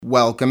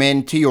Welcome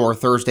in to your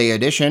Thursday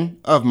edition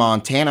of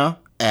Montana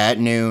at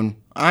Noon.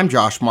 I'm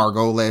Josh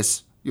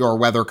Margolis, your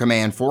Weather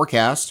Command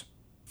forecast.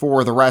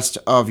 For the rest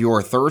of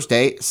your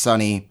Thursday,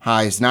 sunny,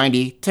 highs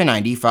 90 to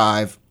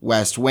 95,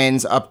 west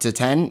winds up to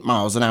 10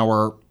 miles an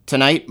hour.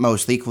 Tonight,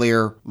 mostly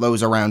clear,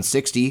 lows around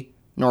 60,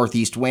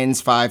 northeast winds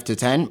 5 to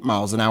 10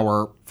 miles an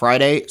hour.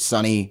 Friday,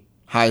 sunny,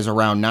 highs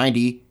around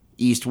 90,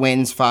 east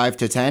winds 5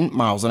 to 10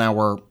 miles an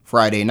hour.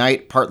 Friday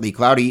night, partly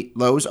cloudy,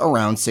 lows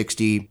around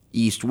 60.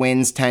 East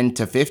winds 10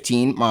 to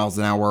 15 miles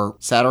an hour.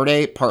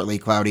 Saturday, partly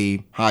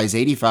cloudy, highs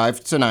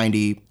 85 to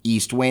 90.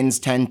 East winds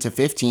 10 to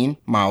 15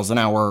 miles an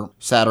hour.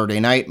 Saturday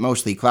night,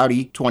 mostly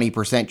cloudy,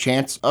 20%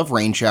 chance of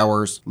rain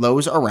showers,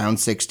 lows around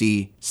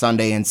 60.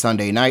 Sunday and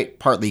Sunday night,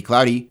 partly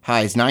cloudy,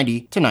 highs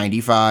 90 to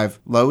 95,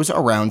 lows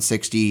around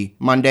 60.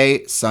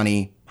 Monday,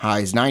 sunny,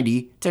 highs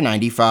 90 to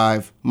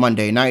 95.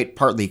 Monday night,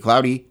 partly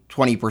cloudy,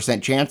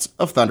 20% chance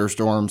of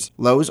thunderstorms,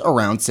 lows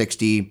around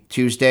 60.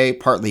 Tuesday,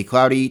 partly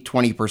cloudy,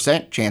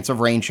 20% chance of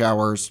rain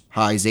showers,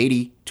 highs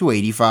 80 to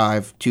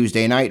 85.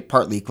 Tuesday night,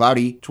 partly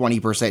cloudy,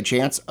 20%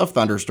 chance of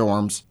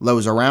thunderstorms,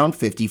 lows around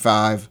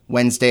 55.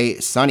 Wednesday,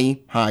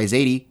 sunny, highs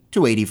 80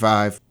 to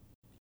 85.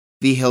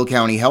 The Hill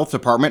County Health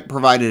Department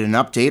provided an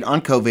update on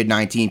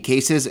COVID-19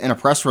 cases in a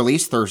press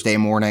release Thursday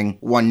morning.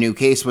 One new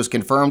case was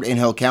confirmed in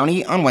Hill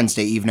County on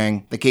Wednesday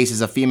evening. The case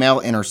is a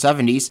female in her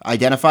 70s,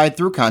 identified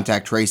through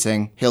contact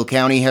tracing. Hill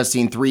County has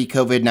seen 3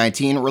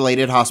 COVID-19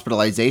 related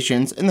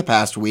hospitalizations in the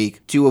past week.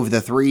 2 of the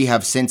 3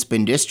 have since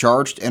been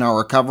discharged and are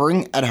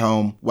recovering at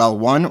home, while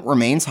 1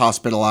 remains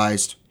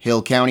hospitalized.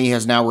 Hill County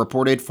has now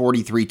reported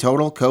 43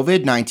 total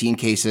COVID-19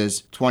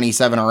 cases.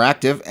 27 are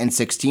active and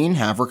 16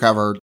 have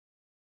recovered.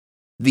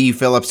 The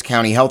Phillips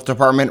County Health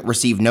Department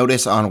received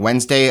notice on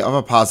Wednesday of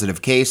a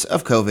positive case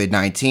of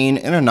COVID-19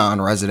 in a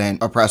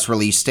non-resident. A press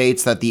release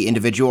states that the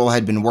individual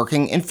had been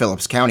working in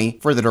Phillips County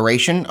for the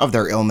duration of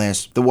their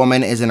illness. The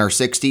woman is in her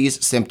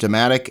 60s,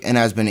 symptomatic, and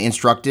has been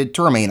instructed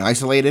to remain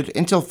isolated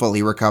until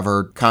fully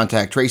recovered.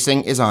 Contact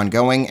tracing is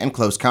ongoing, and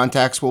close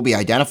contacts will be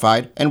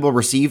identified and will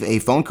receive a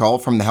phone call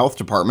from the health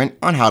department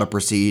on how to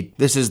proceed.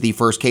 This is the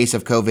first case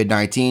of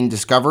COVID-19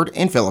 discovered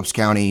in Phillips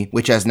County,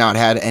 which has not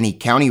had any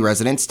county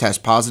residents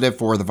test positive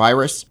for the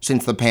virus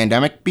since the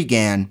pandemic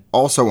began.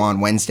 Also on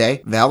Wednesday,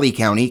 Valley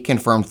County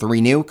confirmed 3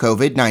 new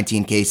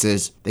COVID-19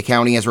 cases. The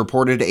county has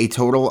reported a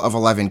total of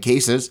 11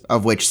 cases,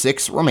 of which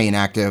 6 remain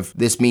active.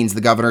 This means the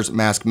governor's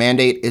mask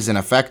mandate is in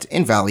effect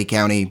in Valley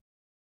County.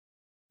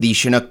 The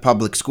Chinook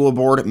Public School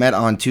Board met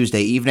on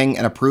Tuesday evening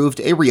and approved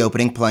a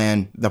reopening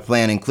plan. The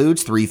plan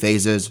includes 3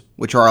 phases,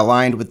 which are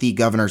aligned with the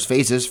governor's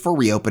phases for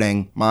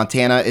reopening.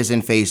 Montana is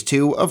in phase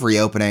 2 of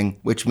reopening,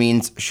 which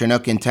means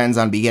Chinook intends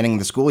on beginning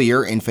the school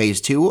year in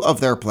phase 2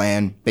 of their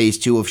plan. Phase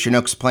 2 of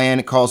Chinook's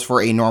plan calls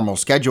for a normal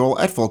schedule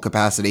at full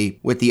capacity,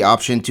 with the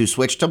option to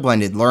switch to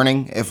blended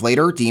learning if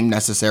later deemed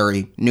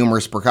necessary.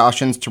 Numerous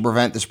precautions to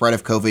prevent the spread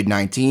of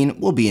COVID-19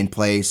 will be in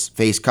place.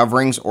 Face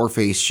coverings or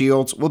face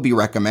shields will be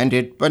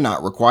recommended, but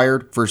not required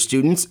for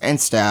students and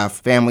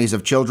staff. Families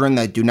of children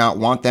that do not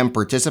want them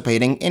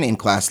participating in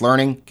in-class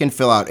learning can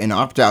fill out an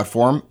opt-out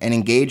form and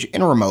engage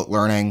in remote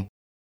learning.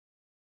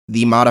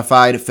 The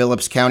modified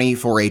Phillips County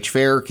 4-H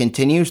Fair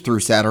continues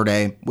through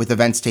Saturday, with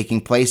events taking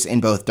place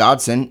in both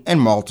Dodson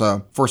and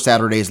Malta. For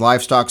Saturday's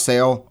livestock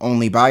sale,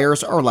 only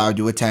buyers are allowed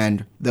to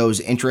attend. Those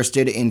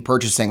interested in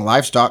purchasing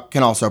livestock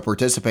can also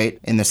participate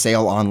in the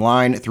sale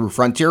online through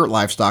Frontier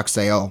Livestock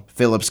Sale.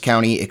 Phillips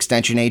County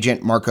Extension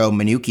Agent Marco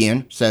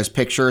Manukian says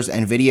pictures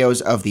and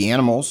videos of the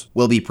animals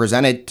will be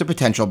presented to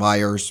potential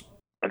buyers.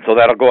 And so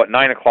that'll go at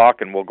 9 o'clock,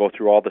 and we'll go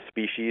through all the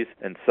species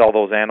and sell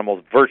those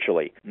animals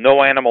virtually.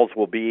 No animals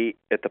will be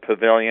at the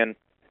pavilion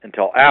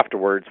until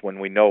afterwards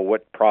when we know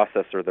what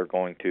processor they're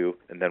going to,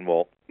 and then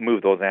we'll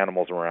move those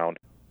animals around.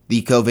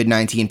 The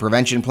COVID-19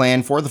 prevention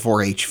plan for the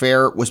 4-H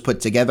Fair was put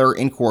together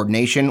in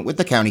coordination with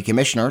the county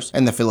commissioners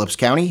and the Phillips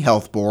County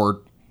Health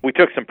Board. We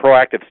took some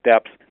proactive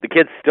steps. The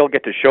kids still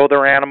get to show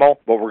their animal,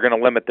 but we're going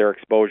to limit their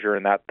exposure,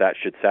 and that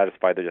should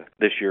satisfy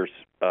this year's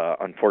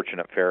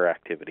unfortunate fair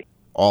activity.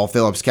 All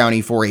Phillips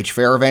County 4-H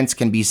Fair events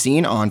can be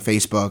seen on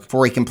Facebook.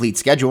 For a complete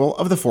schedule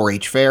of the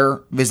 4-H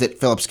Fair,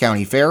 visit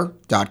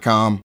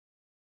phillipscountyfair.com.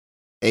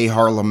 A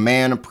Harlem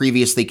man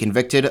previously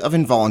convicted of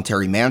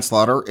involuntary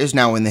manslaughter is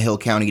now in the Hill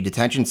County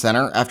Detention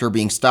Center after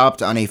being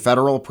stopped on a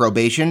federal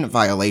probation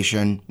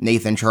violation.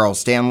 Nathan Charles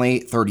Stanley,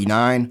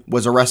 39,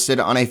 was arrested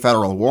on a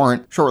federal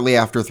warrant shortly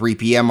after 3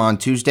 p.m. on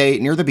Tuesday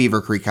near the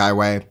Beaver Creek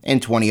Highway. In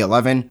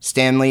 2011,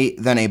 Stanley,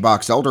 then a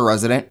Box Elder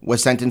resident,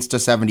 was sentenced to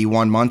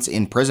 71 months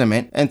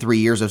imprisonment and 3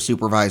 years of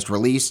supervised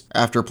release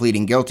after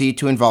pleading guilty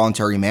to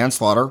involuntary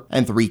manslaughter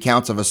and 3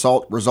 counts of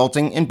assault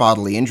resulting in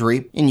bodily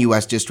injury in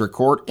U.S. District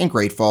Court in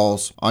Great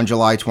Falls. On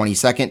July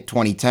 22,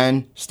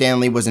 2010,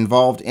 Stanley was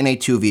involved in a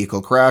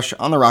two-vehicle crash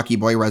on the Rocky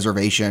Boy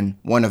Reservation.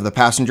 One of the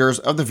passengers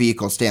of the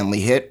vehicle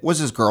Stanley hit was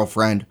his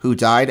girlfriend, who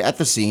died at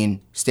the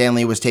scene.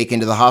 Stanley was taken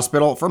to the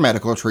hospital for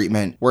medical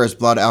treatment, where his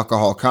blood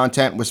alcohol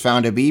content was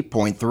found to be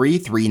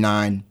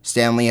 0.339.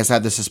 Stanley has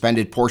had the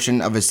suspended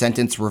portion of his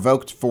sentence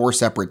revoked 4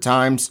 separate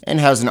times and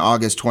has an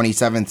August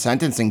 27th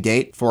sentencing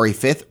date for a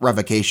 5th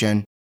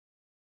revocation.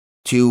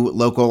 2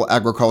 local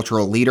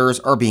agricultural leaders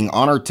are being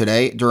honored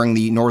today during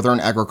the Northern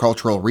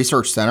Agricultural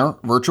Research Center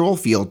Virtual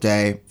Field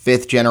Day.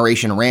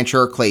 5th-generation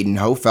rancher Clayton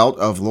Hofelt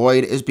of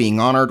Lloyd is being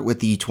honored with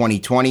the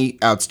 2020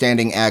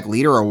 Outstanding Ag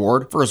Leader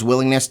Award for his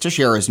willingness to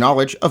share his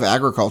knowledge of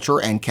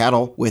agriculture and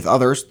cattle with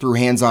others through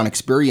hands-on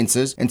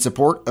experiences in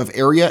support of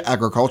area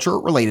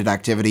agriculture-related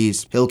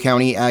activities. Hill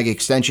County Ag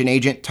Extension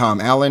Agent Tom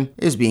Allen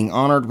is being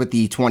honored with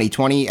the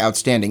 2020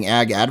 Outstanding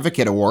Ag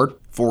Advocate Award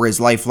for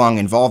his lifelong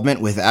involvement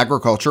with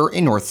agriculture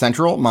in north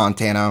central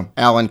Montana.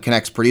 Allen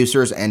connects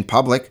producers and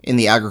public in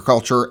the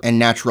agriculture and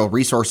natural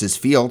resources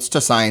fields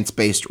to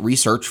science-based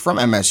research from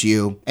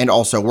MSU, and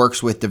also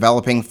works with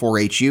developing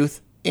 4-H youth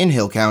in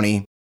Hill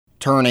County.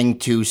 Turning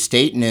to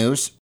state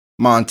news,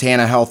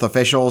 Montana health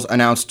officials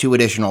announced 2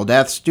 additional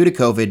deaths due to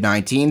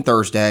COVID-19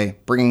 Thursday,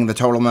 bringing the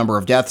total number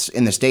of deaths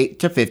in the state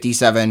to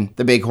 57.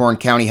 The Bighorn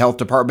County Health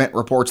Department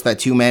reports that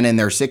 2 men in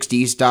their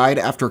 60s died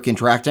after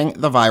contracting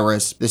the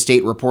virus. The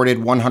state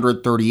reported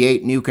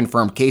 138 new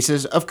confirmed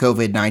cases of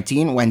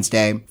COVID-19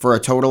 Wednesday, for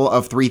a total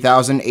of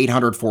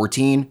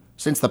 3,814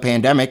 since the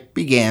pandemic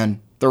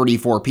began.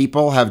 34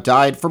 people have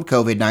died from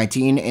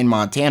COVID-19 in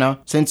Montana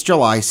since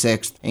July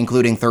 6th,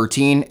 including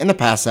 13 in the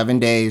past 7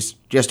 days.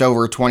 Just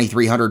over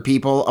 2,300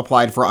 people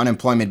applied for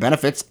unemployment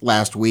benefits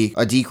last week,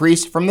 a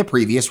decrease from the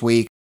previous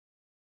week.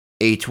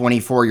 A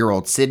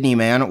 24-year-old Sydney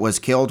man was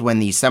killed when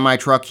the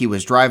semi-truck he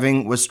was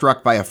driving was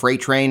struck by a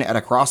freight train at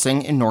a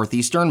crossing in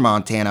northeastern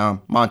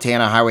Montana.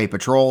 Montana Highway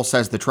Patrol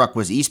says the truck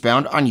was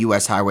eastbound on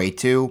U.S. Highway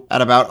 2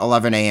 at about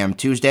 11 a.m.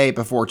 Tuesday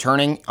before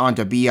turning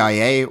onto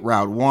BIA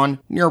Route 1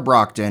 near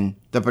Brockton.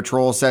 The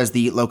patrol says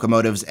the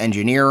locomotive's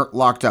engineer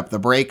locked up the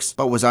brakes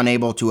but was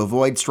unable to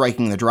avoid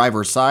striking the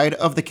driver's side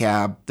of the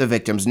cab. The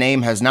victim's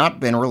name has not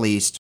been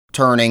released.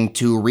 Turning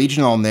to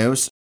regional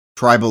news,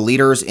 tribal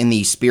leaders in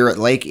the Spirit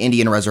Lake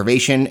Indian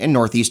Reservation in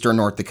northeastern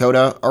North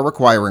Dakota are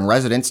requiring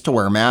residents to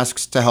wear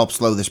masks to help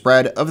slow the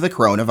spread of the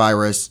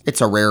coronavirus. It's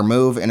a rare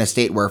move in a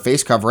state where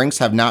face coverings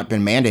have not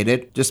been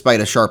mandated, despite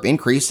a sharp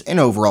increase in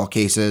overall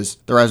cases.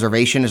 The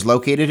reservation is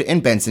located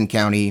in Benson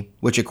County,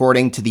 which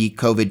according to the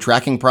COVID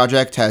Tracking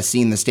Project has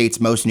seen the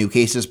state's most new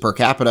cases per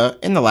capita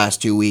in the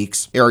last 2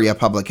 weeks. Area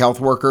public health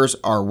workers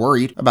are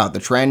worried about the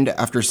trend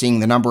after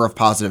seeing the number of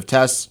positive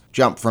tests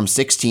jump from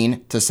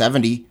 16 to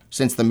 70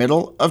 since the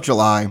middle of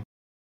July.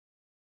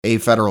 A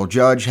federal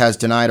judge has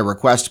denied a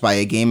request by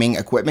a gaming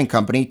equipment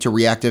company to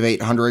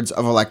reactivate hundreds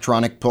of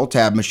electronic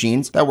pull-tab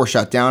machines that were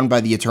shut down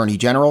by the Attorney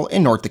General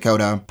in North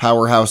Dakota.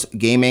 Powerhouse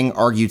Gaming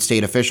argued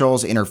state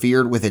officials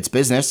interfered with its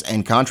business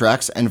and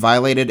contracts and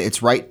violated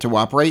its right to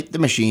operate the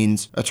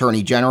machines.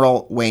 Attorney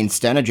General Wayne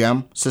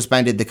Stenegem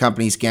suspended the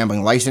company's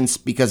gambling license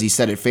because he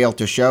said it failed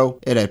to show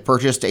it had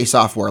purchased a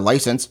software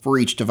license for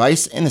each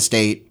device in the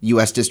state.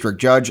 U.S.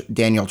 District Judge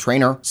Daniel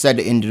Traynor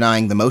said in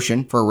denying the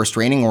motion for a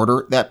restraining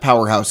order that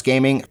Powerhouse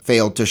Gaming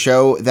failed to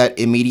show that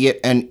immediate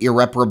and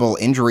irreparable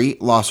injury,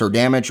 loss, or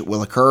damage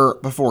will occur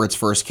before its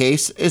first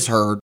case is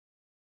heard.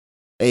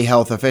 A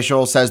health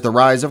official says the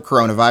rise of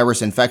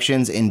coronavirus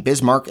infections in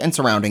Bismarck and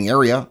surrounding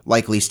area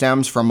likely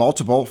stems from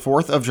multiple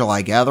 4th of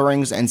July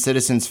gatherings and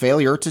citizens'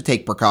 failure to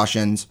take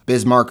precautions.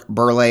 Bismarck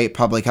Burleigh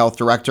Public Health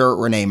Director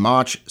Renee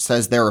Mach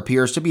says there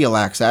appears to be a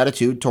lax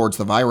attitude towards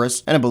the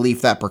virus and a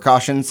belief that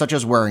precautions such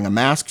as wearing a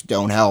mask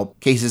don't help.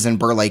 Cases in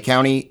Burleigh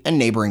County and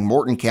neighboring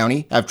Morton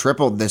County have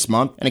tripled this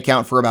month and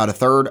account for about a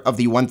third of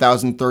the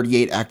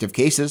 1,038 active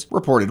cases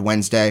reported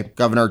Wednesday.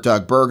 Governor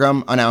Doug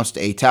Burgum announced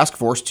a task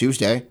force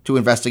Tuesday to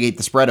investigate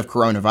the spread of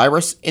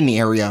coronavirus in the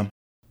area.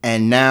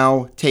 And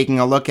now, taking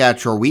a look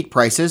at your wheat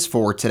prices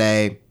for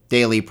today.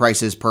 Daily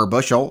prices per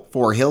bushel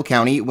for Hill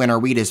County winter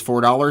wheat is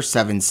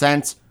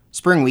 $4.07.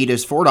 Spring wheat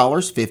is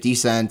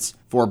 $4.50.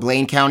 For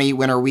Blaine County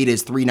winter wheat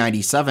is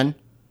 $3.97.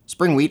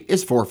 Spring wheat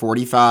is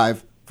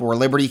 $4.45. For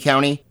Liberty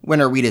County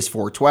winter wheat is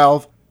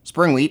 $4.12.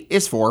 Spring wheat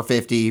is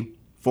 $4.50.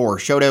 For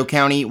Choteau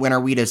County winter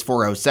wheat is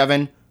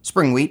 $4.07.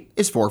 Spring wheat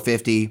is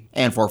 $4.50.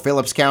 And for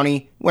Phillips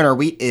County winter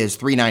wheat is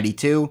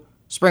 $3.92.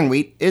 Spring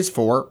wheat is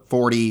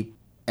 $4.40.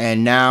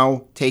 And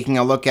now, taking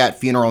a look at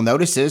funeral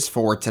notices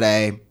for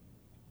today.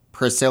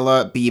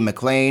 Priscilla B.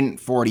 McLean,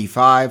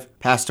 45,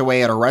 passed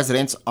away at her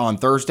residence on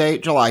Thursday,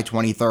 July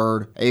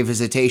 23rd. A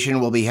visitation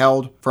will be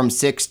held from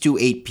 6 to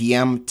 8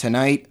 p.m.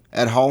 tonight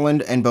at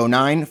Holland and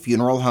Bonine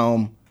Funeral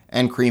Home,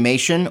 and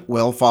cremation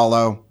will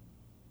follow.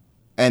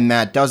 And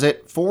that does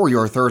it for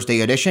your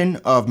Thursday edition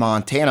of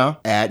Montana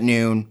at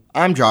Noon.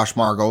 I'm Josh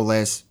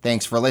Margolis.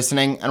 Thanks for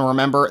listening, and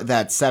remember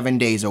that 7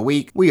 days a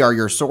week, we are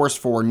your source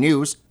for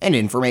news and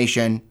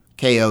information.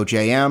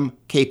 KOJM,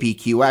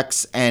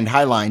 KPQX, and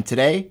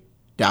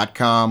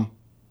HighlineToday.com.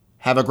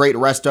 Have a great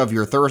rest of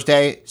your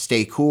Thursday,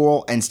 stay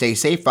cool and stay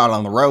safe out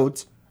on the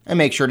roads, and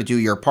make sure to do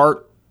your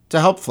part to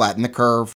help flatten the curve.